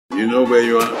You know where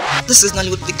you are? This is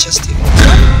Nollywoodpicturestv.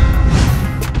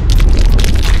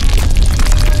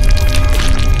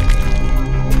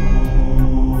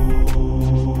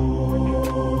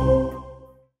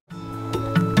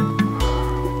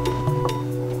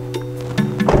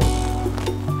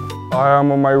 I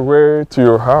am on my way to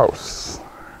your house.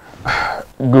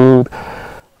 Good.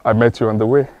 I met you on the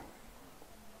way.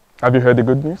 Have you heard the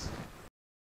good news?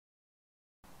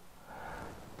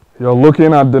 You're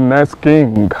looking at the next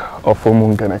king of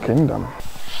Umungele Kingdom.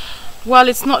 Well,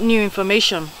 it's not new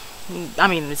information. I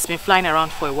mean, it's been flying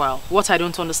around for a while. What I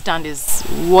don't understand is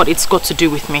what it's got to do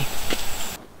with me.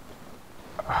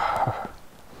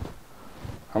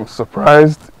 I'm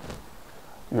surprised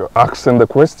you're asking the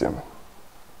question.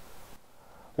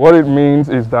 What it means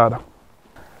is that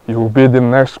you will be the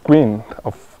next queen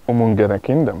of Umungele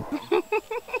Kingdom.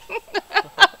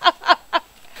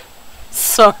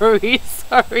 Sorry.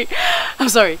 I'm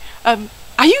sorry.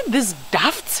 Are you this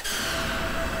daft?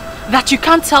 That you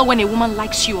can't tell when a woman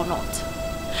likes you or not?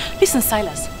 Listen,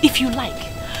 Silas, if you like,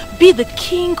 be the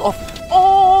king of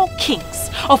all kings,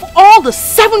 of all the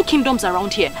 7 kingdoms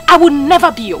around here. I will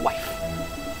never be your wife.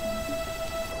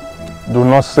 Do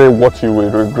not say what you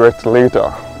will regret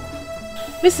later.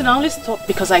 Listen, I only stopped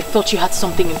because I thought you had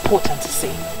something important to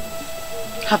say.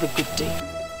 Have a good day.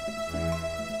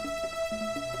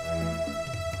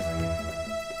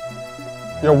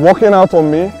 You're walking out on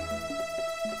me?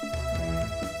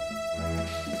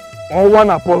 Owa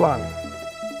na Poland.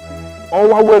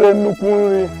 Owa were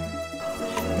nukunri.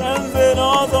 Nze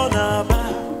Na Ozo na ba.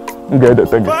 Ngede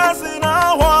tege. Basi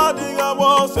na wadiga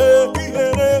mose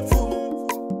iherefu.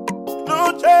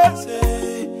 No chase.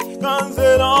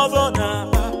 Nze Na Ozo na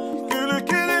ba.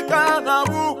 Kili kana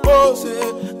bukose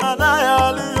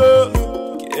anayaliyo.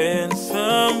 Can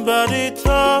somebody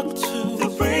talk to the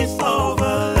prince of the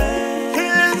land?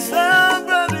 Can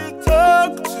somebody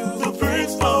talk to the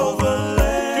prince of the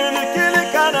land? Kili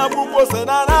kana bukose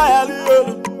anayaliyo.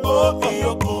 Oh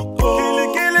iyoko.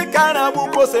 Kili kana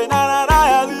bukose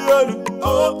anayaliyo.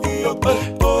 Oh iyoko.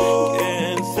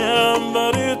 Can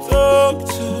somebody talk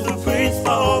to the prince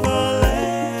of the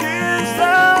land? Can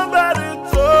somebody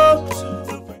talk to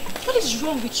the prince? What is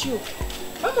wrong with you?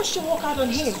 Why must you walk out on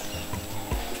him?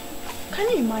 Can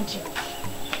you imagine?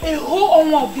 A whole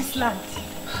owner of this land.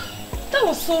 That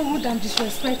was so rude and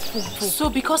disrespectful. So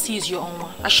because he is your owner,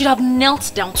 I should have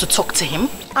knelt down to talk to him?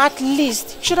 At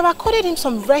least, you should have accorded him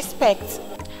some respect.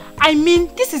 I mean,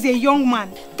 this is a young man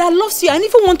that loves you and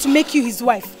even wants to make you his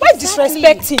wife. Why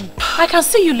disrespect him? I can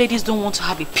see you ladies don't want to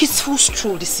have a peaceful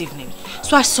stroll this evening.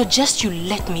 So I suggest you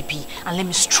let me be and let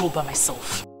me stroll by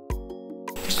myself.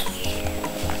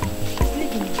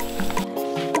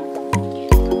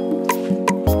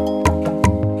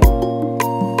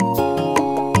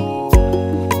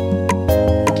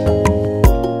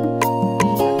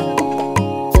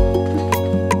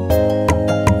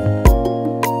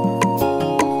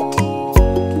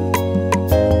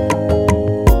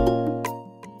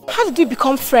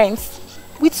 Become friends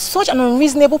with such an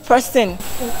unreasonable person.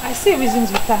 Well, I see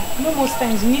reasons with her. You know, most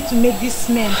times you need to make these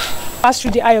men pass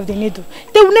through the eye of the needle.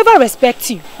 They will never respect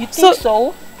you. You think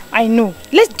so? I know.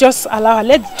 Let's just allow her.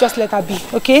 Let's just let her be,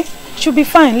 okay? She'll be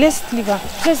fine. Let's leave her.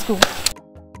 Let's go.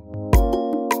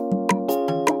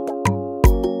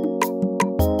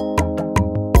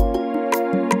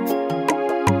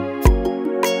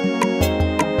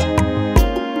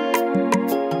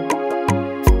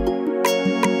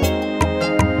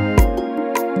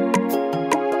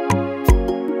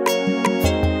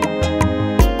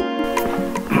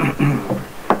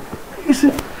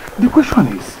 The question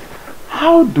is,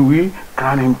 how do we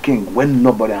crown him king when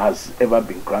nobody has ever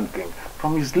been crowned king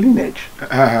from his lineage?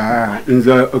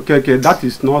 Okay, that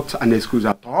is not an excuse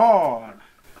at all.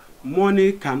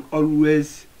 Money can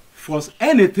always force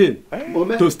anything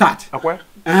to start.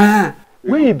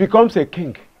 When he becomes a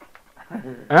king,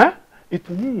 it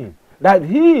means that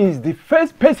he is the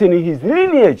first person in his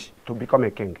lineage to become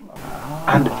a king.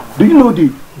 And do you know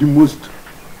the most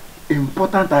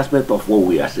important aspect of what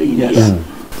we are saying here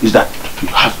is that he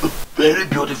has a very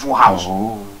beautiful house,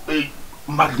 a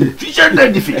magnificent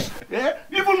edifice,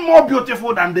 even more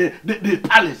beautiful than the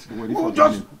palace. We'll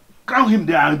just crown him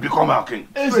there and become our king.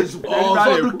 Chijoke,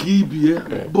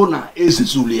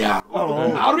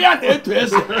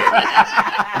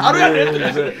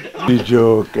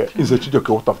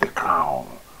 what of the crown?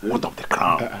 What of the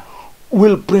crown?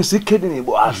 Will Prince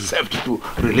Ikedinaigbo accept to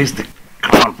release the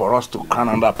crown for us to crown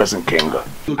another person king?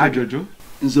 Ajojo,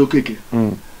 it's okay.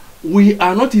 We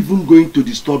are not even going to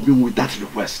disturb him with that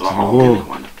request.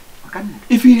 Okay.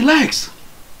 If he likes,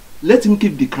 let him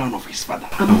keep the crown of his father.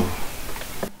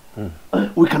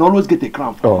 we can always get a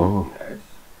crown for him.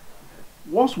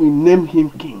 Once we name him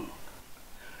king,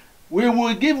 we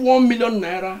will give 1 million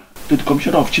naira to the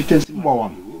commissioner of chieftaincy,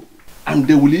 and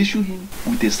they will issue him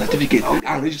with a certificate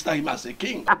and register him as a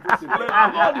king. Him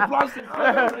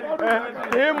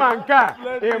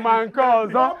and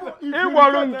Kozo. He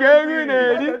won't get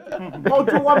in. Go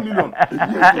to 1 million.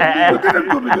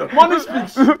 Money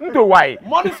speaks. Why?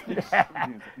 Money speaks.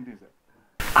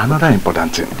 Another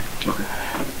important thing.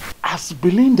 As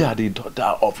Belinda, the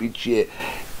daughter of Ichie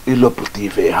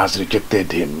Iloputive, has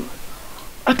rejected him,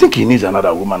 I think he needs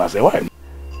another woman as a wife.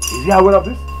 Is he aware of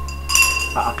this?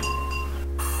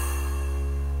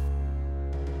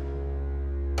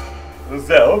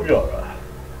 Nze Obiora.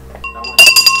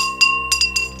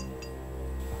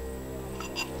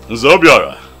 Nze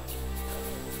Obiora.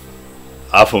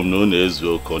 Afum no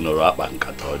nezu konoro akpa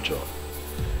nkata ojo.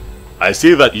 I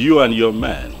see that you and your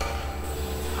men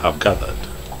have gathered.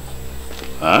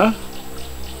 Huh?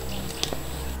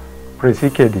 Prince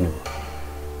Ikedinaigbo,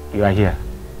 you are here.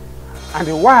 And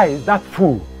why is that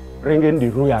fool ringing the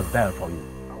royal bell for you?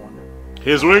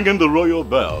 He's ringing the royal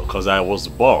bell because I was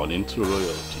born into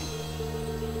royalty.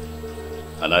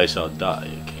 And I shall die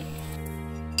a king.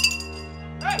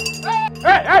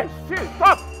 Hey,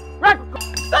 stop!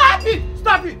 Stop it!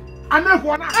 Stop it!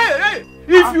 Hey!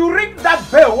 If you ring that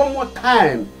bell one more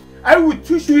time, I will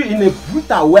teach you in a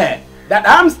brutal way that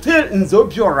I'm still in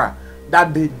Obiora,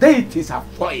 that the deities are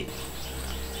void.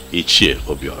 Ichie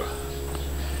Obiora,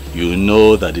 you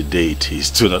know that the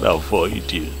deities do not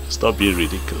avoid you. Stop being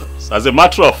ridiculous. As a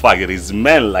matter of fact, it is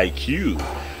men like you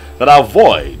that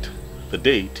avoid the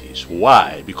deities.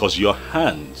 Why? Because your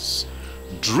hands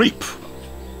drip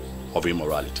of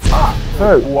immorality.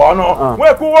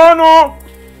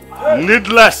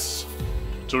 Needless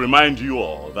to remind you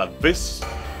all that this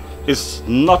is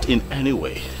not in any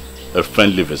way a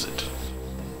friendly visit.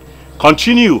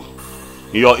 Continue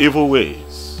in your evil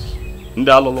ways.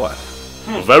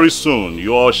 Very soon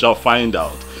you all shall find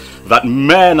out that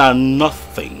men are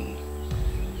nothing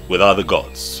without the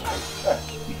gods.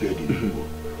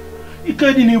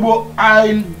 Ikedinaigbo,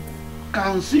 I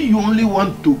can see you only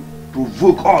want to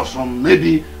provoke us, or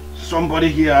maybe somebody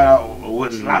here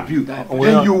will slap you.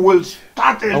 Then you will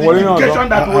start a litigation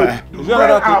that will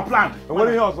destroy our plan.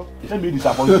 Let me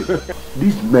disappoint you.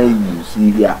 These men you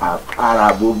see here are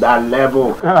far above that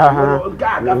level.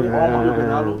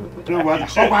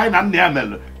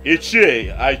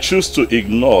 Ichie, I choose to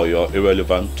ignore your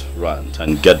irrelevant rant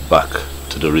and get back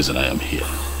to the reason I am here.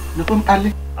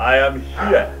 I am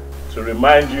here to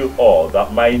remind you all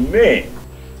that my name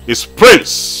is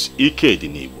Prince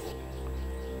Ikedinaigbo.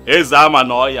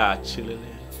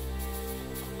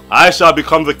 I shall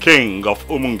become the king of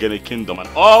Umungele Kingdom, and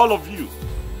all of you,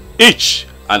 each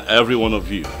and every one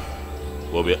of you,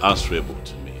 will be answerable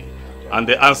to me. And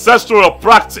the ancestral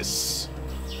practice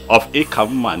of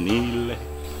Ikamma N'ire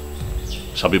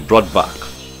shall be brought back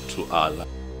to our land.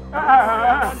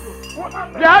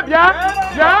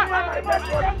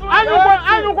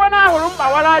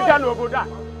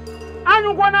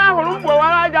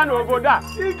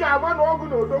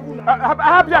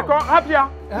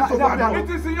 It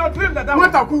is in your dream that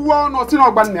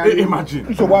imagine.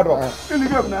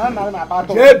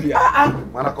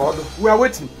 We are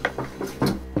waiting.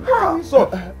 So,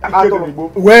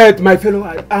 wait, my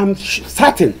fellow, I'm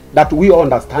certain that we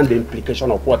understand the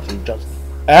implication of what he just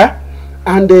said.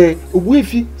 And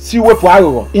Wifi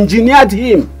Siwe engineered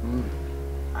him.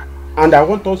 And I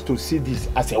want us to see this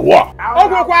as a war.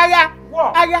 But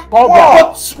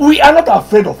we are not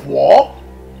afraid of war.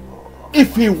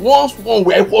 If he wants one,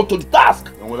 we are equal to the task.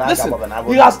 Listen,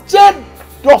 he has chained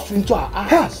us into our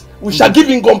hands. We shall give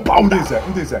him gunpowder.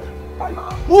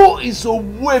 Who is a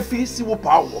Wifi Siwe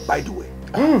power, by the way?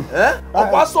 Let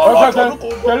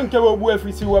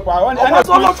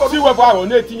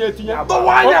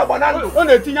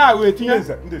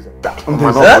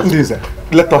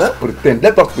us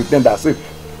pretend as if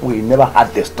we never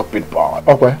had the stupid power.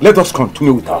 Okay. Let us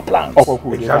continue with our plans.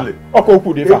 Exactly.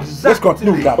 Let's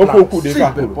continue with our plans. See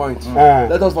the point.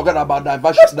 Let us forget about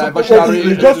diversionary.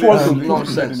 You just want to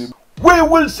nonsense. We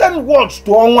will send words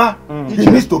to Onwa. He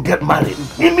needs to get married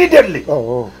immediately.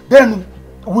 Then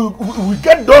we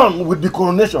get done with the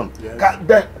coronation. Let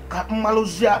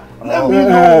me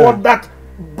know what that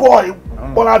boy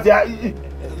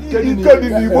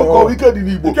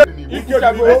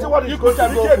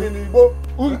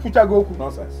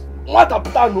nonsense. What a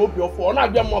plan no be for na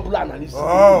bia mo bula na ni.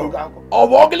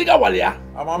 Obo ogiliga walia.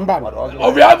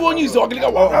 Obi abonyi is ogiliga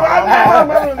walia.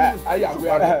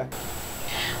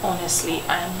 Honestly,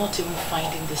 I am not even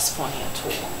finding this funny at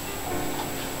all.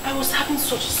 I was having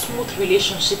such a smooth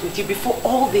relationship with you before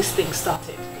all these things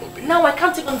started. Now I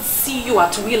can't even see you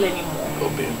at will anymore.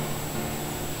 Obi,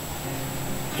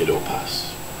 it will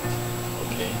pass.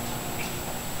 Okay?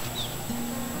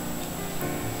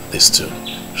 This too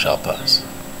shall pass.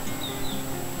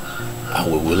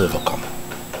 And we will overcome.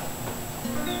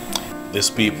 These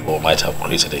people might have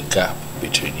created a gap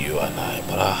between you and I,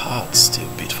 but our hearts still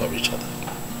beat for each other.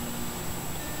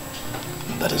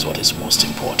 That is what is most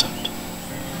important.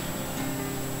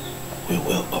 We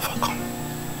will overcome.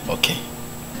 Okay?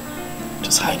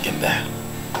 Just hang in there.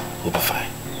 We'll be fine.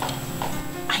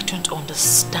 I don't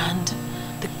understand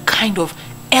the kind of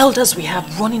elders we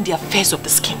have running the affairs of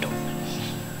this kingdom.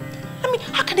 I mean,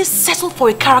 how can they settle for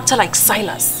a character like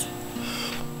Silas?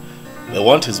 They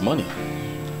want his money.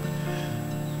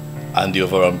 And the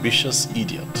overambitious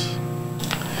idiot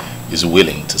is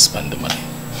willing to spend the money.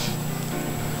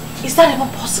 Is that even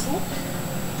possible?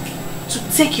 To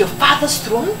take your father's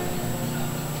throne?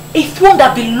 A throne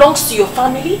that belongs to your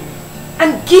family?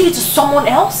 And give it to someone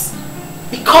else?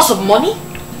 Because of money?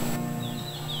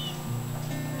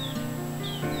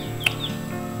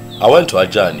 I went to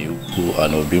Ajani Ukwu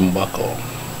and Obimbako.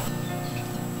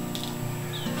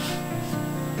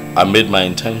 I made my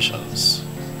intentions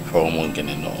for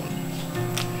Umungele known.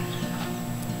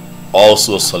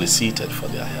 Also solicited for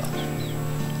their help.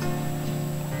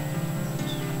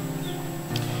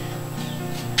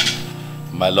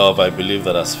 My love, I believe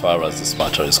that as far as this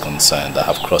matter is concerned, I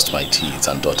have crossed my T's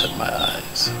and dotted my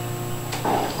I's.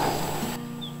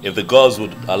 If the gods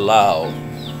would allow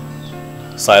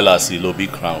Silas Ilobi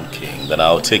crowned king, then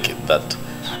I'll take it that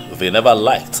they never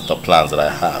liked the plans that I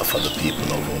have for the people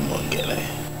of Umungele.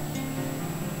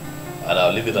 And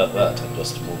I'll leave it at that and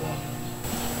just move on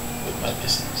with my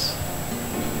business.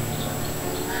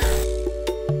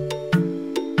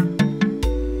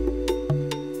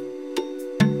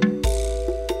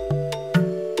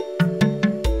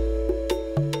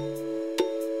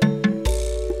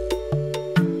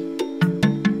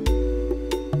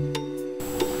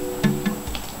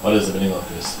 What is the meaning of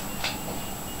this?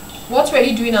 What were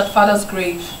you doing at Father's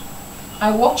grave?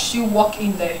 I watched you walk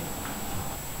in there.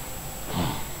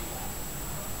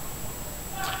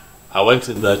 I went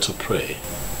in there to pray.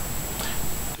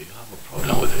 Do you have a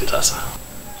problem with it, Asa?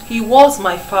 He was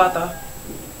my father,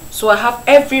 so I have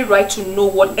every right to know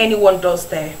what anyone does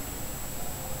there.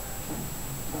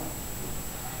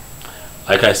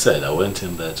 Like I said, I went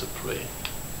in there to pray.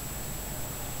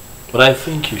 But I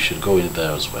think you should go in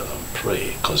there as well and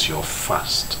pray, because you're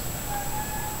fast.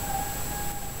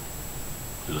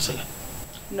 You listening?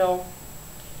 No.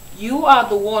 You are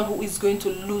the one who is going to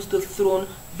lose the throne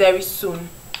very soon.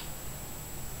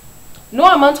 No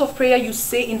amount of prayer you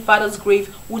say in Father's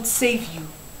grave would save you.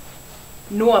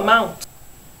 No amount.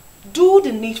 Do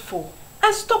the needful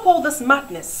and stop all this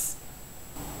madness.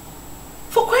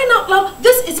 For crying out loud,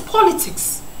 this is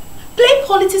politics. Play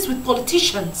politics with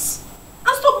politicians.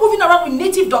 And stop moving around with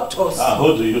native doctors.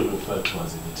 Who do you refer to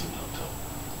as a native doctor?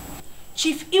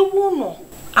 Chief Iwuno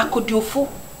Akodiofo,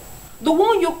 the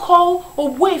one you call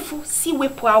Owefu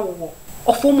Siwepuawo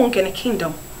of Umungele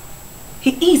Kingdom.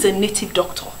 He is a native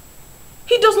doctor.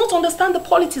 He does not understand the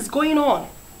politics going on.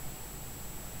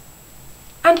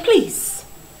 And please,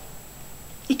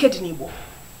 Ikedinaigbo,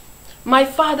 my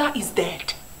father is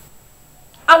dead.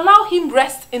 Allow him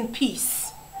rest in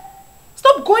peace.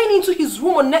 Stop going into his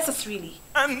room unnecessarily.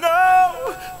 And now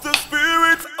the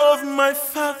spirit of my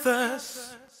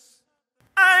fathers,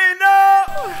 I know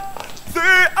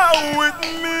they are with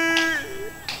me.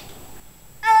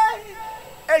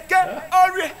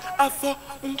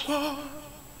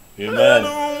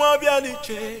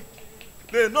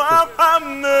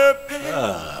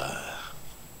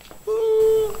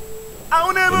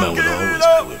 I'll never give it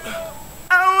up.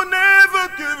 I'll never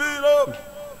give it up.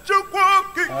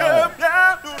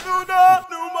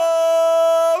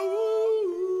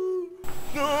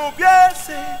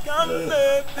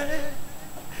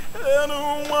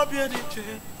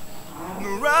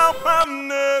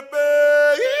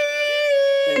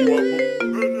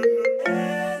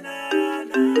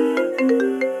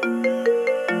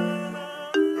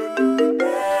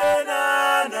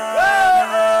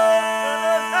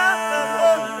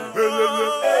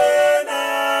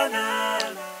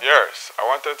 Yes, I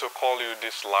wanted to call you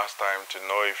this last time to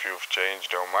know if you've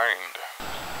changed your mind.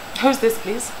 Who's this,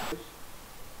 please?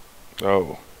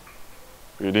 Oh,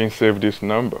 you didn't save this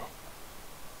number.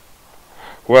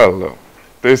 Well,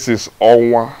 this is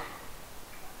Owa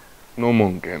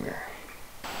Umungele.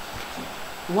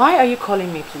 Why are you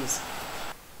calling me, please?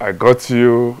 I got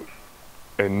you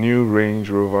a new Range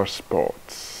Rover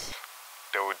Sports.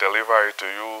 They will deliver it to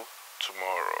you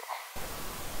tomorrow.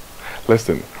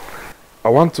 Listen, I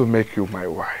want to make you my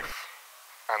wife.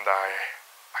 And I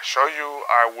assure you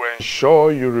I will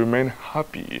ensure you remain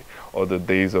happy all the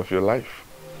days of your life.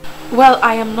 Well,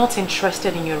 I am not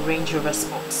interested in your range of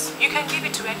response. You can give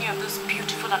it to any of those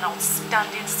beautiful and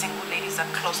outstanding single ladies that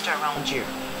cluster around you.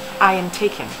 I am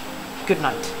taken. Good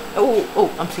night. Oh,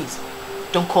 and please,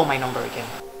 don't call my number again.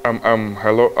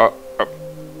 Hello,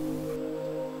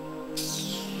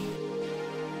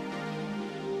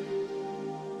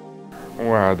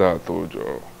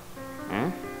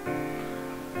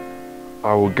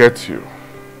 I will get you.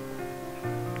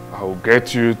 I will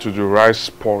get you to the right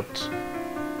spot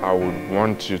I would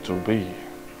want you to be.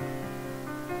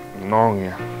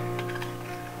 Noria.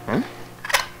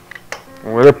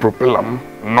 Where propeller?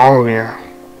 Noria.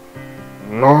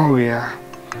 Noria.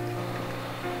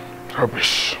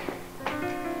 Rubbish.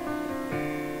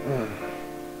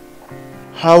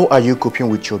 How are you coping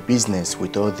with your business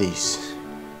with all this?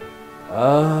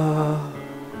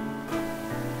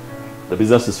 The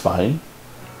business is fine.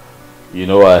 You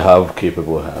know, I have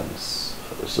capable hands.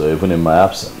 So even in my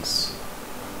absence,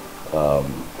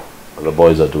 the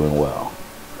boys are doing well.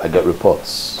 I get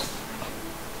reports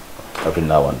every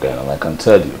now and then, and I can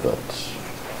tell you that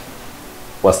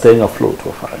we're staying afloat,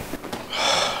 we're fine.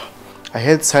 I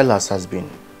heard Silas has been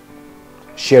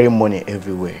sharing money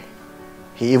everywhere.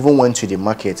 He even went to the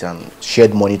market and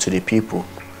shared money to the people.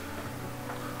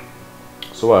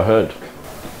 So I heard.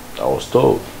 I was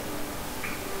told.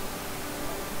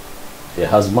 He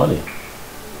has money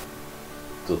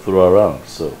to throw around,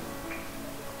 so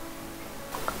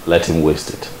let him waste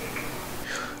it.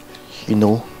 You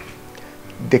know,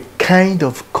 the kind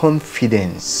of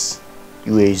confidence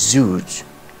you exude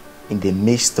in the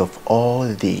midst of all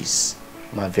this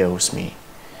marvels me.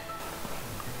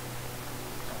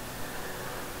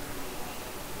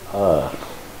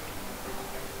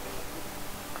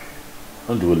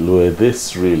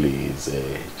 This really is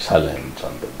a challenge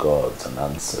on the gods and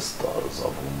ancestors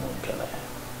of Umungele.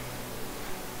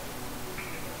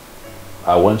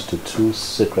 I went to 2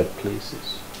 sacred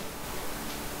places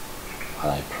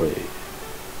and I prayed.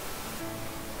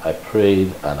 I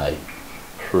prayed and I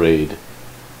prayed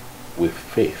with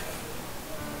faith.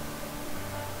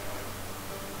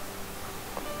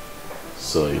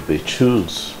 So if they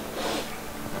choose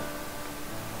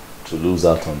to lose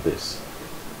out on this,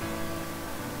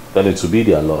 then it will be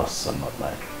their loss and not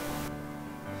mine.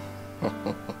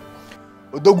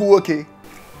 Odogu, okay.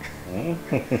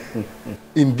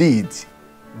 Indeed,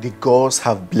 the gods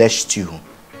have blessed you.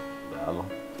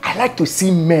 I like to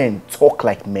see men talk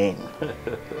like men.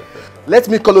 Let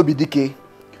me call Obidike.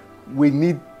 We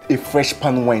need a fresh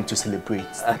pan wine to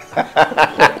celebrate.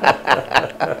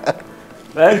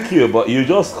 Thank you, but you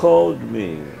just called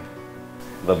me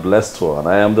the blessed one.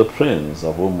 I am the prince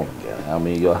of Umungele. I'm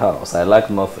in your house. I like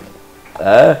nothing.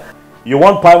 You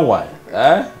want palm wine?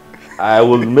 I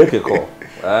will make a call.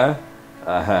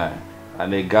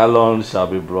 And a gallon shall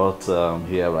be brought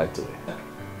here right away.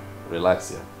 Relax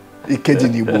here.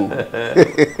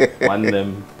 Ikedinaigbo. One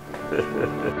name.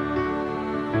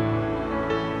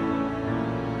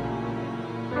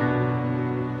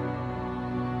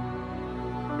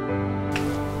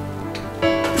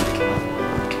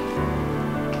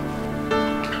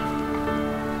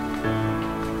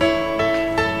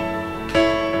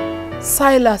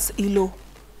 Silas Ilo,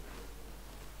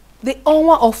 the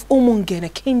owner of Umungele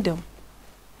Kingdom.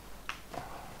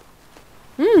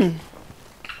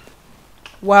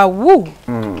 Wow.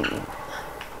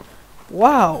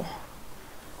 Wow.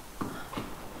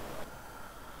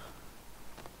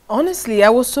 Honestly, I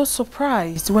was so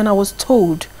surprised when I was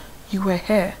told you were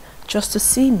here just to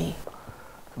see me.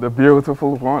 The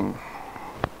beautiful one.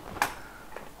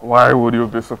 Why would you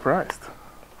be surprised?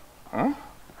 Huh?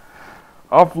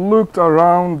 I've looked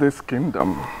around this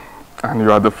kingdom, and you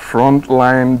are the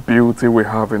frontline beauty we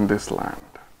have in this land.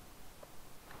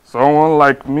 Someone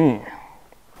like me,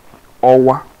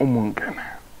 Owa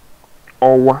Umungele,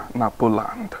 Owa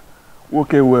Napoland,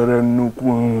 Woke were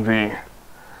Nukunri,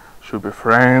 should be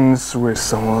friends with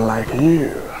someone like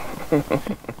you.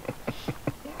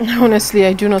 Honestly,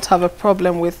 I do not have a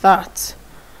problem with that.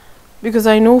 Because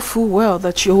I know full well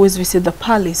that you always visit the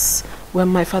palace when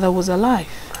my father was alive.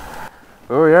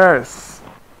 Oh yes,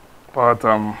 but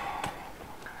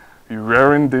you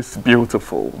weren't this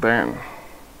beautiful then.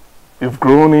 You've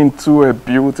grown into a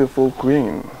beautiful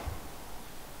queen,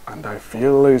 and I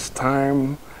feel it's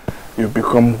time you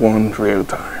become one real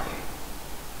time.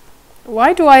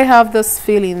 Why do I have this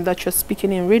feeling that you're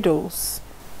speaking in riddles?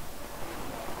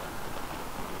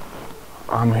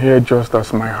 I'm here just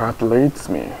as my heart leads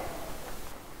me.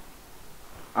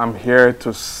 I'm here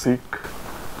to seek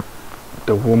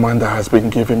The woman that has been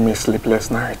giving me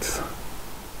sleepless nights.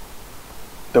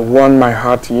 The one my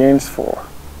heart yearns for.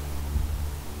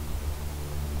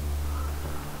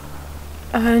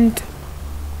 And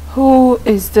who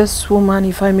is this woman,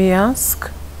 if I may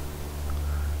ask?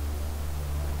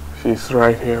 She's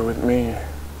right here with me.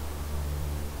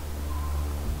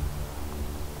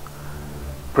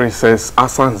 Princess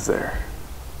Asanze,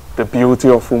 the beauty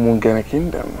of Umungele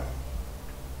Kingdom.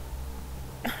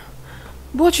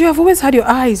 But you have always had your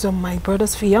eyes on my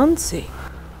brother's fiancé.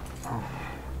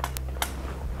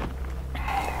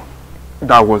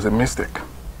 That was a mistake.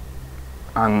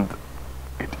 And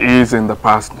it is in the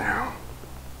past now.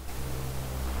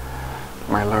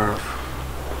 My love.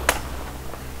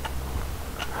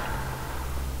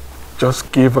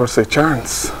 Just give us a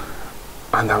chance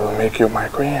and I will make you my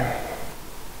queen.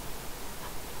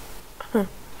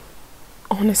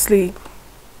 Honestly,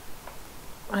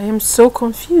 I am so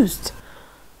confused.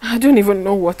 I don't even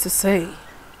know what to say.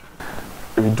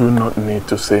 You do not need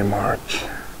to say much.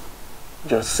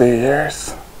 Just say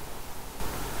yes.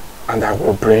 And I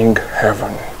will bring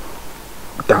heaven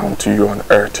down to you on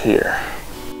earth here.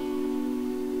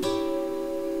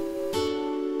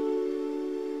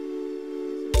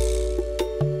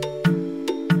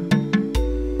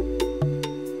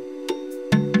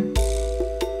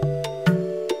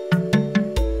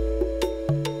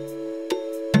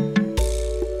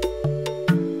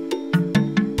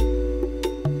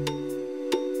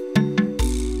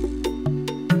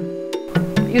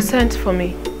 You sent for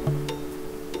me.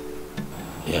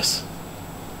 Yes.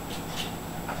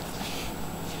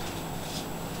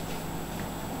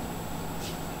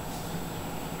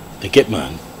 The gate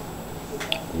man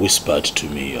whispered to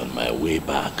me on my way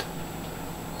back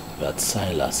that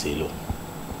Silas alone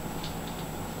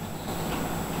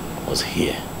was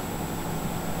here.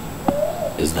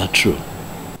 Is that true?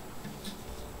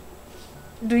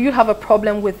 Do you have a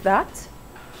problem with that?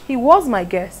 He was my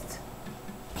guest.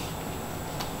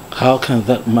 How can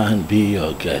that man be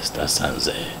your guest,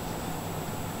 Asanze?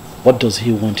 What does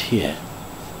he want here?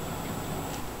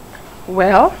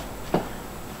 Well,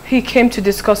 he came to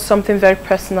discuss something very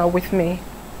personal with me,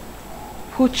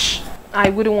 which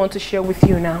I wouldn't want to share with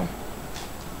you now.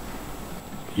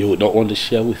 You would not want to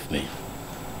share with me?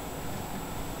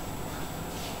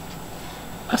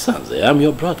 Asanze, I'm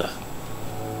your brother.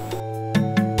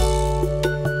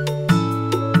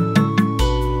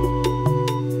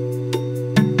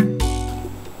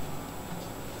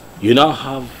 You now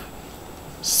have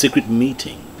secret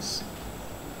meetings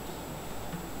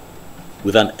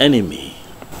with an enemy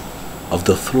of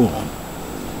the throne,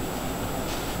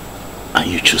 and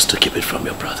you choose to keep it from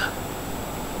your brother.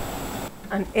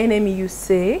 An enemy, you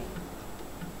say?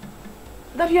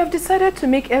 That you have decided to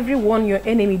make everyone your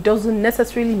enemy doesn't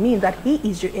necessarily mean that he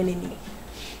is your enemy.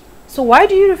 So why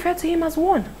do you refer to him as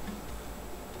one?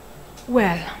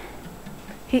 Well,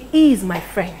 he is my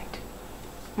friend.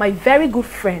 My very good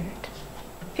friend.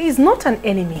 He is not an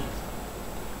enemy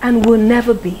and will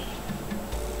never be.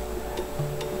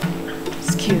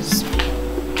 Excuse me.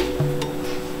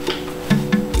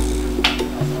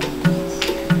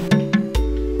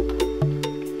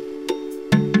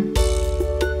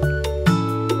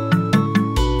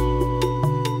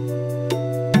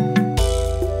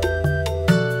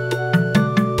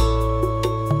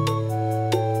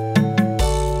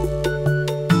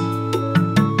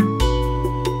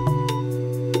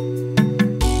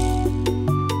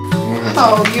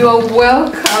 Oh, you're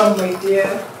welcome, my dear.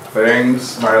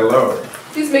 Thanks, my love.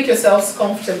 Please make yourselves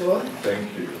comfortable.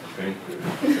 Thank you, thank you.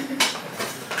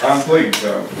 And please,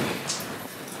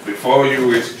 before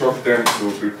you instruct them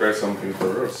to prepare something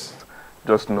for us,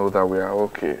 just know that we are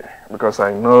okay. Because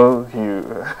I know you,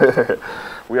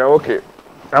 we are okay.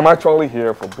 I'm actually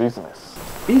here for business.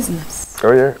 Business?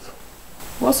 Oh, yes.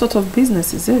 What sort of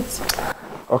business is it?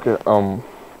 Okay,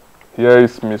 here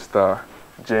is Mr.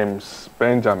 James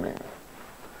Benjamin,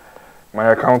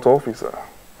 my account officer.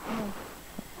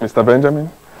 Mr. Benjamin,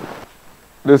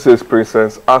 this is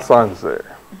Princess Asanze,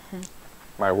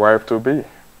 my wife-to-be.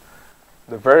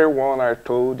 The very one I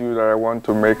told you that I want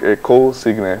to make a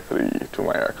co-signatory to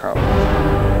my account.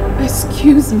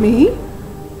 Excuse me?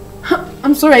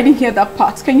 I'm sorry, I didn't hear that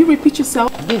part. Can you repeat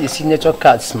yourself? Get the signature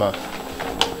cards, ma.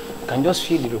 You can just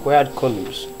fill the required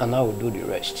columns and I will do the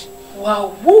rest. Wow,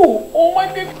 whoa, oh my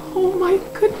god, oh my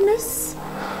goodness.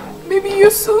 Baby,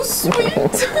 you're so sweet.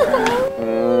 But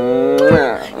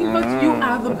you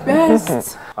are the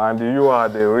best. And you are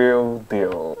the real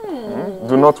deal.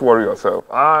 Do not worry yourself.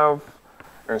 I've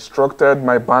instructed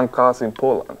my bankers in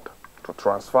Poland to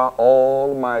transfer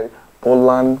all my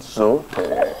Poland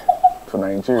zloty to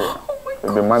Nigeria.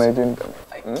 We'll be managing them.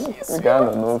 I You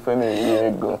can't know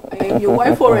Fredrick. I am your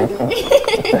wife already.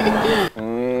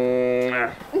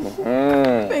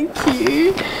 Thank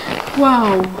you.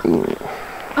 Wow.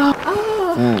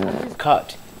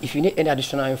 Kat, if you need any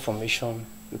additional information,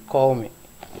 you call me.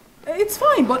 It's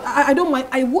fine, but I don't mind.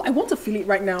 I want to feel it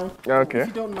right now. Okay. If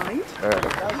you don't mind.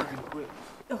 That would be great.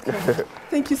 Okay.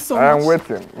 Thank you so I much. am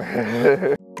waiting.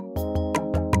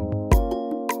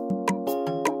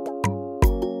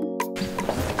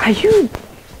 Are you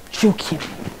joking?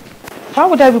 Why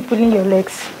would I be pulling your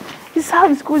legs? It's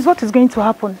what is going to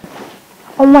happen.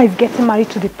 Oma is getting married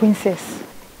to the princess.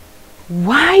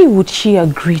 Why would she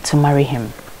agree to marry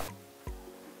him?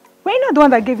 We're not the one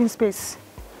that gave him space.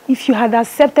 If you had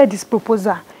accepted this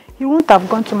proposal, he wouldn't have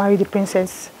gone to marry the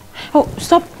princess. Oh,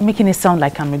 stop making it sound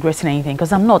like I'm regretting anything,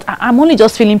 because I'm not. I'm only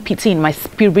just feeling pity in my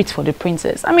spirit for the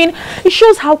princess. I mean, it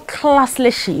shows how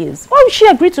classless she is. Why would she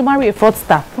agree to marry a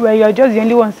fraudster? Well, you're just the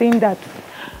only one saying that.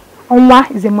 Oma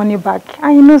is a money bag,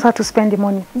 and he knows how to spend the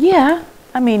money. Yeah.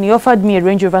 I mean, he offered me a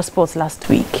Range Rover Sport last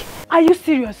week. Are you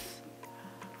serious?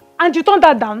 And you turned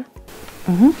that down?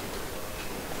 Mm-hmm.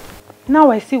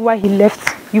 Now I see why he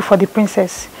left you for the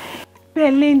princess.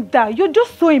 Belinda, you're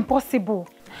just so impossible.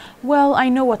 Well, I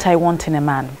know what I want in a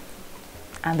man.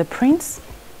 And the prince,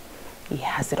 he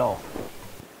has it all.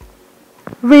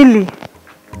 Really?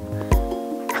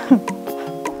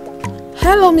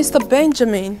 Hello, Mr.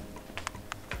 Benjamin.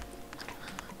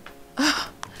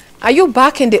 Are you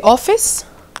back in the office?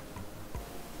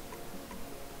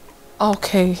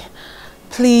 Okay.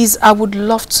 Please, I would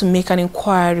love to make an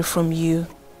inquiry from you.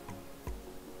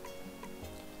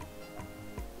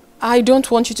 I don't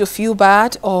want you to feel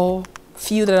bad or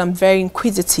feel that I'm very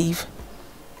inquisitive.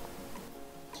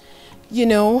 You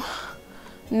know,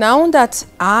 now that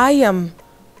I am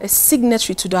a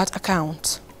signatory to that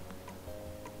account,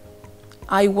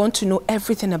 I want to know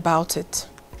everything about it.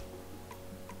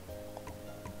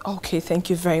 Okay, thank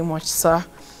you very much, sir.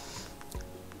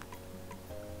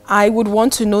 I would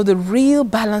want to know the real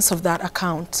balance of that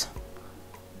account.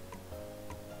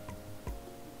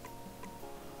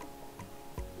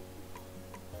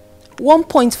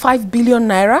 ₦1.5 billion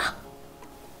naira?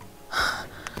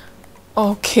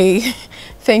 Okay,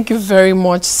 thank you very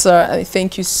much, sir.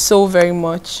 Thank you so very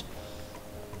much.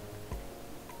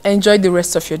 Enjoy the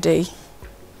rest of your day.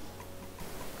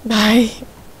 Bye.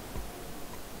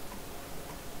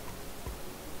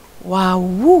 Wow,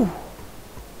 woo.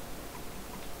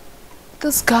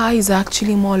 This guy is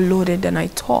actually more loaded than I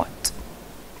thought.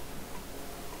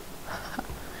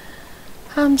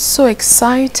 I'm so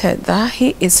excited that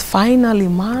he is finally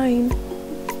mine.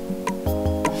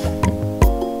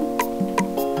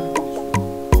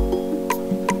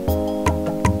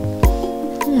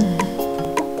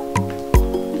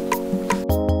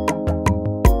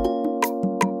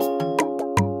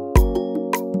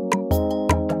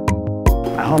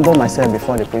 I humble myself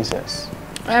before the princess.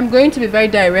 I am going to be very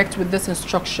direct with this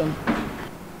instruction.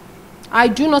 I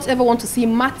do not ever want to see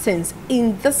Martins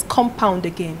in this compound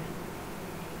again.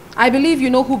 I believe you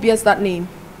know who bears that name.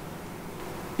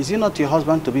 Is it not your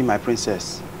husband to be my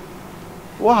princess?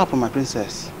 What happened, my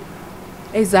princess?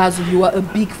 Ezazu, you are a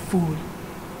big fool.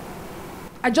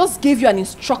 I just gave you an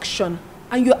instruction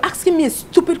and you're asking me a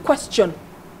stupid question.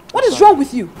 What is wrong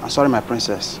with you? I'm sorry, my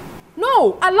princess.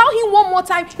 No, allow him one more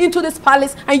time into this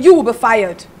palace and you will be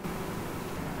fired.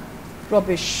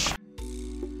 Rubbish.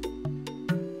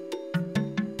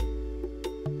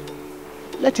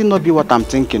 Let it not be what I'm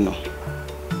thinking. No.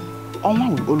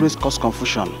 Oma will always cause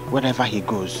confusion wherever he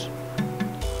goes.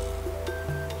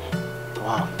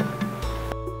 Wow.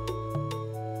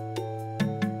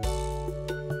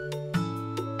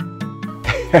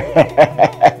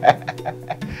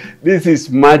 This is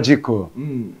magical.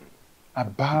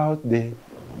 About the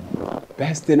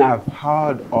best thing I've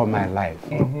heard all my life.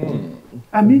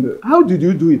 I mean, how did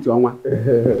you do it, Onwa?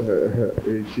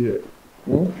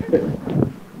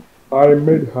 I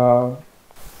made her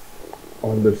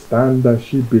understand that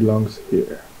she belongs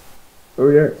here. Oh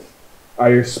yes, I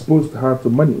exposed her to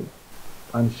money,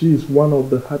 and she is one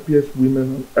of the happiest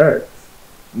women on earth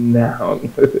now.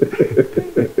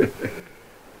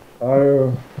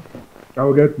 I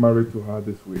will get married to her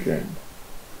this weekend,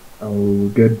 and we will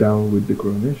get down with the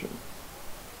coronation.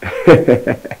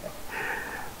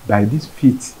 By this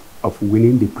feat of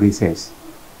winning the princess,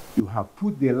 you have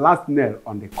put the last nail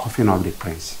on the coffin of the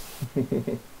prince.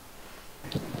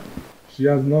 She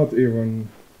has not even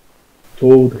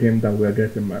told him that we are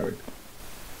getting married.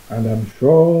 And I'm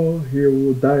sure he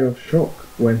will die of shock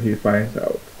when he finds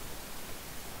out.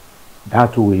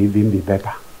 That will even be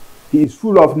better. He is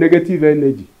full of negative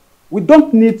energy. We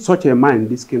don't need such a man in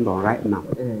this kingdom right now.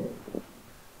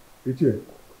 Ichie,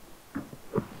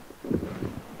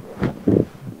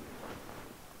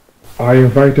 I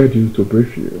invited you to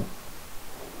brief you.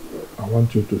 I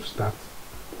want you to start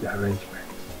the arrangement.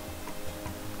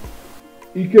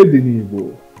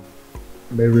 Ikedinaigbo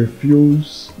may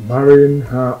refuse marrying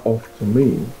her off to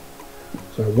me,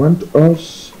 so I want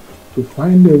us to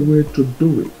find a way to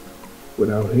do it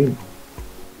without him.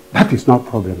 That is not a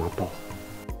problem at all.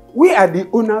 We are the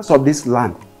owners of this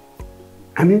land.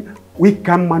 I mean, we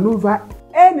can maneuver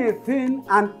anything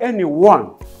and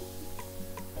anyone.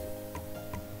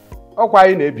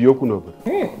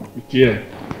 Yeah.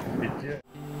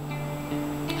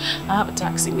 I have a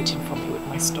taxi waiting for me with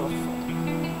my stuff.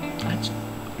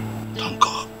 Don't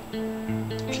go.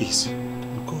 Please,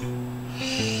 don't go.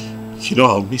 You know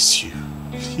I'll miss you.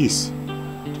 Please,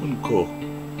 don't go.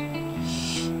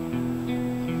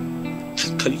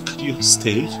 Can you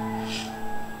stay?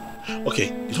 Okay,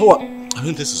 you know what? I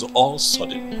mean, this is all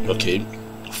sudden, okay?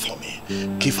 For me,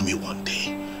 give me one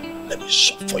day. Let me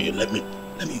shop for you. Let me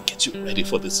get you ready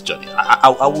for this journey.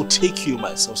 I will take you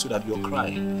myself so that you're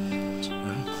crying.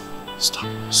 Stop.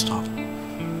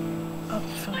 I'll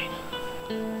be fine.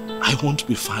 I won't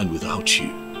be fine without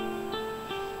you.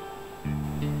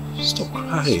 Stop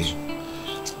crying.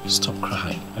 Stop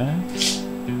crying,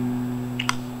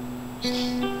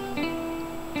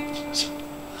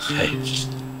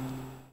 Hey.